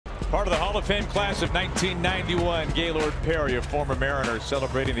Part of the Hall of Fame class of 1991, Gaylord Perry, a former Mariner,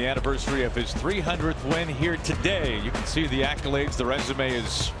 celebrating the anniversary of his 300th win here today. You can see the accolades. The resume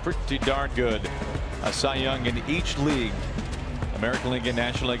is pretty darn good. A Cy Young in each league, American League and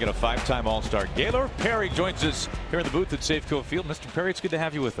National League, and a 5-time All-Star. Gaylord Perry joins us here in the booth at Safeco Field. Mr. Perry, it's good to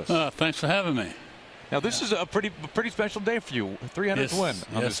have you with us. Thanks for having me. Now, this is a pretty special day for you. 300th win.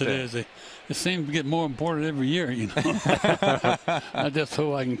 Yes, it is. It seems to get more important every year, you know. I just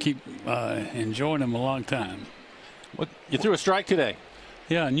hope I can keep enjoying them a long time. What, you threw a strike today?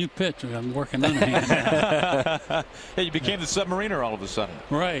 Yeah, a new pitch. I'm working underhand. Hey, you became the submariner all of a sudden.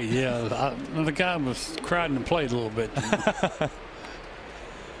 Right, yeah. The guy was crowding the plate a little bit.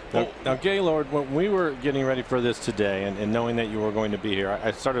 Now, Gaylord, when we were getting ready for this today and knowing that you were going to be here,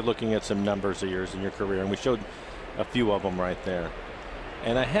 I started looking at some numbers of yours in your career, and we showed a few of them right there.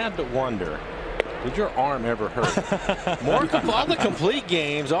 And I had to wonder, did your arm ever hurt? All the complete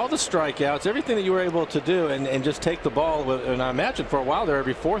games, all the strikeouts, everything that you were able to do, and just take the ball. And I imagine for a while there,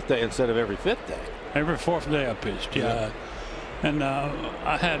 every fourth day instead of every fifth day. Every fourth day I pitched, yeah. And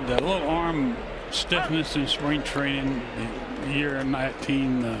I had a little arm stiffness in spring training the year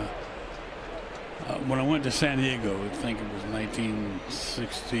 19 when I went to San Diego. I think it was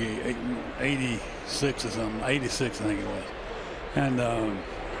 1968, 86 or something, 86 I think it was. And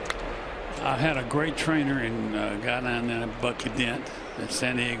I had a great trainer and guy down there, Bucky Dent at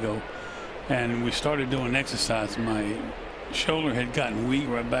San Diego, and we started doing exercise. My shoulder had gotten weak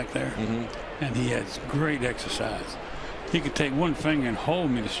right back there, and he had great exercise. He could take one finger and hold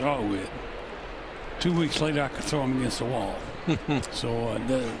me to start with. 2 weeks later, I could throw him against the wall. So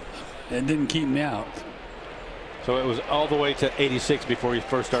it didn't keep me out. So it was all the way to 86 before you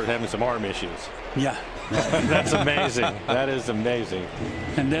first started having some arm issues. Yeah. That's amazing. That is amazing.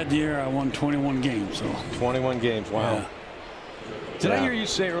 And that year I won 21 games. So 21 games. Wow. Yeah. Did I hear you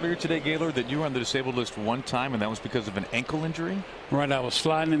say earlier today, Gaylord, that you were on the disabled list one time, and that was because of an ankle injury? Right. I was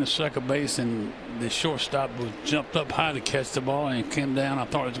sliding into second base, and the shortstop was jumped up high to catch the ball, and it came down. I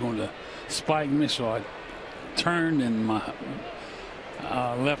thought it was going to spike me, so I turned, and my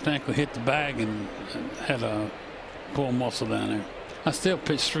left ankle hit the bag and had a pull muscle down there. I still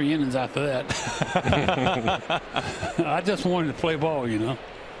pitched 3 innings after that. I just wanted to play ball, you know.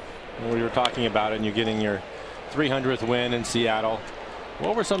 Well, we were talking about it, and you're getting your 300th win in Seattle.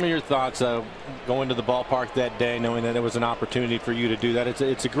 What were some of your thoughts going to the ballpark that day, knowing that it was an opportunity for you to do that?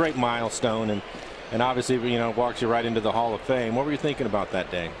 It's a great milestone, and obviously, you know, walks you right into the Hall of Fame. What were you thinking about that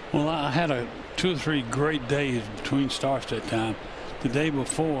day? Well, I had 2 or 3 great days between starts that time. The day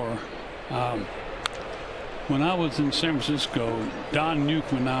before, when I was in San Francisco, Don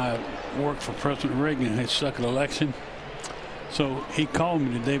Newcomb and I worked for President Reagan in his second election. So he called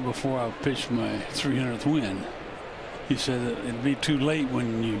me the day before I pitched my 300th win. He said that it'd be too late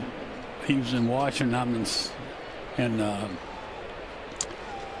when he was in Washington, I'm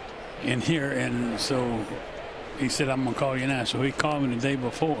in here, and so he said, I'm going to call you now. So he called me the day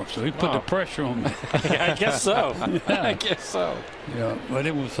before. So he put the pressure on me. I guess so. Yeah. I guess so. Yeah, but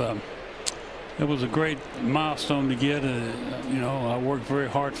it was a great milestone to get. You know, I worked very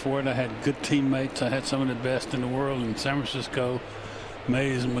hard for it. I had good teammates. I had some of the best in the world in San Francisco,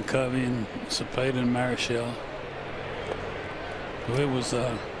 Mays and McCovey and Cepeda and Marichal. So it was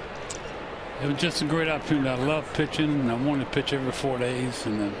just a great opportunity. I love pitching, and I wanted to pitch every 4 days,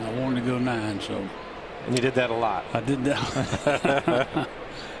 and I wanted to go 9. So. And you did that a lot. I did that.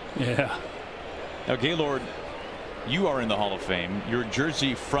 Yeah. Now, Gaylord, you are in the Hall of Fame. Your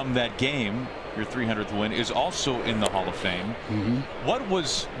jersey from that game, your 300th win, is also in the Hall of Fame. What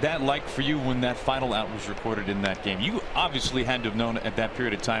was that like for you when that final out was recorded in that game? You obviously had to have known at that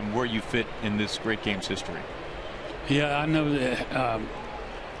period of time where you fit in this great game's history. Yeah, I know that.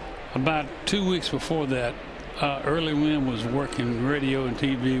 About 2 weeks before that, Early Wynn was working radio and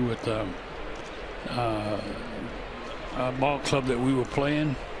TV with a ball club that we were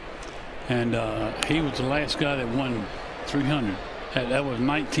playing, and he was the last guy that won 300. That was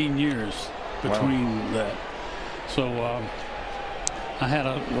 19 years between that. So I had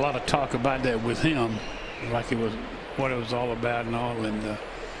a lot of talk about that with him, like it was what it was all about and all, and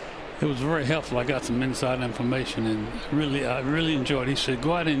it was very helpful. I got some inside information, and I really enjoyed it. He said,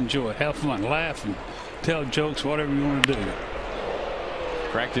 go out and enjoy it, have fun, laugh, and tell jokes, whatever you want to do.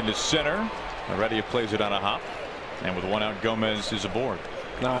 Cracked into center. Heredia plays it on a hop, and with 1 out, Gomez is aboard.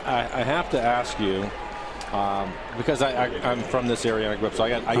 Now I have to ask you, because I'm from this area, and I grew up, so I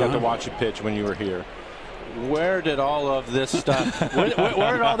got to watch you pitch when you were here. Where did all of this stuff, where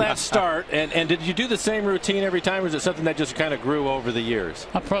did all that start? And did you do the same routine every time, or is it something that just kind of grew over the years?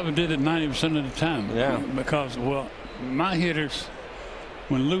 I probably did it 90% of the time. Yeah. Because, well, my hitters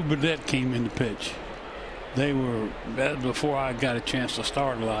when Lou Burdette came in to pitch, that was before I got a chance to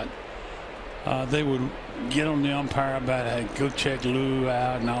start a lot. They would get on the umpire about, hey, go check Lou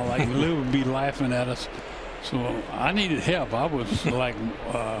out and all that. Lou would be laughing at us. So I needed help. I was like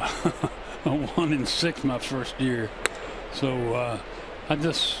 1-6 my first year. So I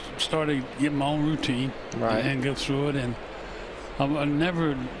just started getting my own routine and go through it. And I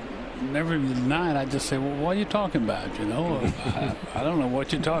never denied. I just say, well, what are you talking about? You know, I don't know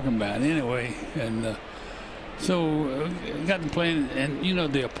what you're talking about anyway. And so got to playing, and you know,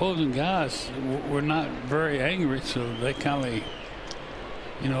 the opposing guys were not very angry, so they kind of,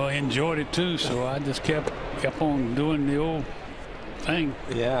 you know, enjoyed it too. So I just kept on doing the old thing.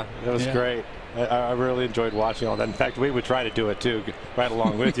 Yeah, it was great. I really enjoyed watching all that. In fact, we would try to do it too, right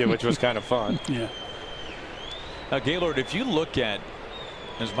along with you, which was kind of fun. Yeah. Now, Gaylord, if you look at,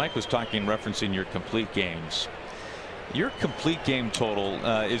 as Mike was talking, referencing your complete games, your complete game total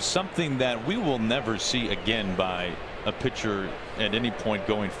is something that we will never see again by a pitcher at any point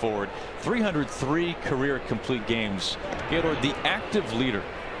going forward. 303 career complete games. Gaylord, the active leader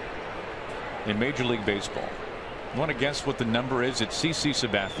in Major League Baseball. You want to guess what the number is? It's CC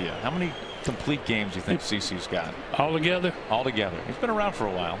Sabathia. How many complete games do you think CC's got? Altogether? Altogether. He's been around for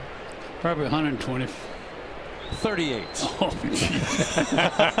a while. Probably 120. 38. Oh,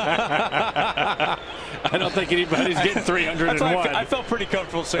 I don't think anybody's getting 301. I felt pretty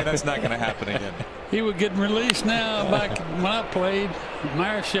comfortable saying that's not going to happen again. He would get released now. Back when I played,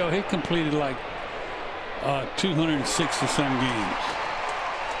 Marichal, he completed like 260-some games.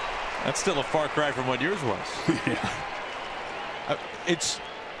 That's still a far cry from what yours was. Yeah.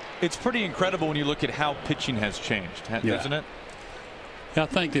 It's pretty incredible when you look at how pitching has changed, hasn't it? I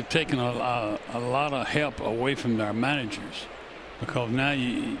think they've taken a lot of help away from their managers, because now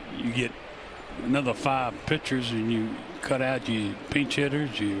you get another 5 pitchers and you cut out your pinch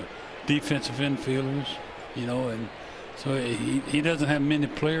hitters, your defensive infielders, you know, and so he doesn't have many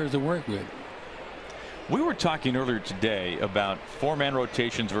players to work with. We were talking earlier today about 4-man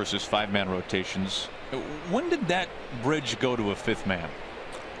rotations versus 5-man rotations. When did that bridge go to a 5th man?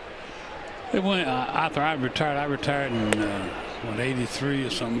 It went after I retired in 83 or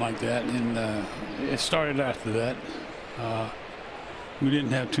something like that, and it started after that. We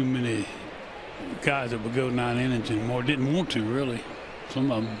didn't have too many guys that would go 9 innings anymore. Didn't want to, really. Some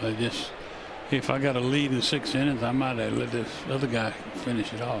of them, they just, if I got a lead in 6 innings, I might have let this other guy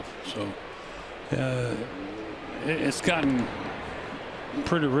finish it off. So it's gotten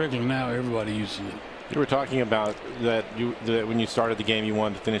pretty regular now. Everybody uses it. You were talking about that when you started the game, you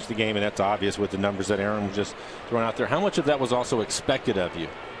wanted to finish the game, and that's obvious with the numbers that Aaron was just throwing out there. How much of that was also expected of you?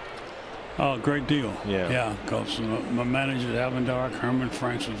 Oh, a great deal. Yeah, because my manager, Alvin Dark, Herman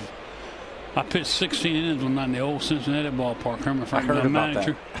Franks, I pitched 16 innings when I'm in the old Cincinnati ballpark. Herman Franks, my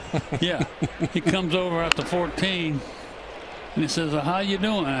manager. That. Yeah, he comes over after 14. And he says, how you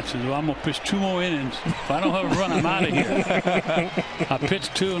doing? I said, well, I'm going to pitch 2 more innings. If I don't have a run, I'm out of here. I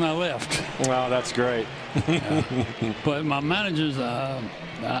pitched 2 and I left. Wow, that's great. But my managers, I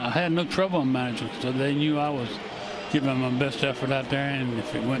had no trouble on managers. So they knew I was giving my best effort out there. And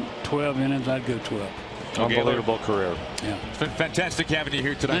if it went 12 innings, I'd go 12. Unbelievable career. Yeah. It's been fantastic having you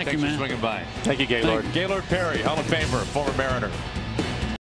here tonight. Thanks for swinging by. Thank you, Gaylord. Gaylord Perry, Hall of Famer, former Mariner.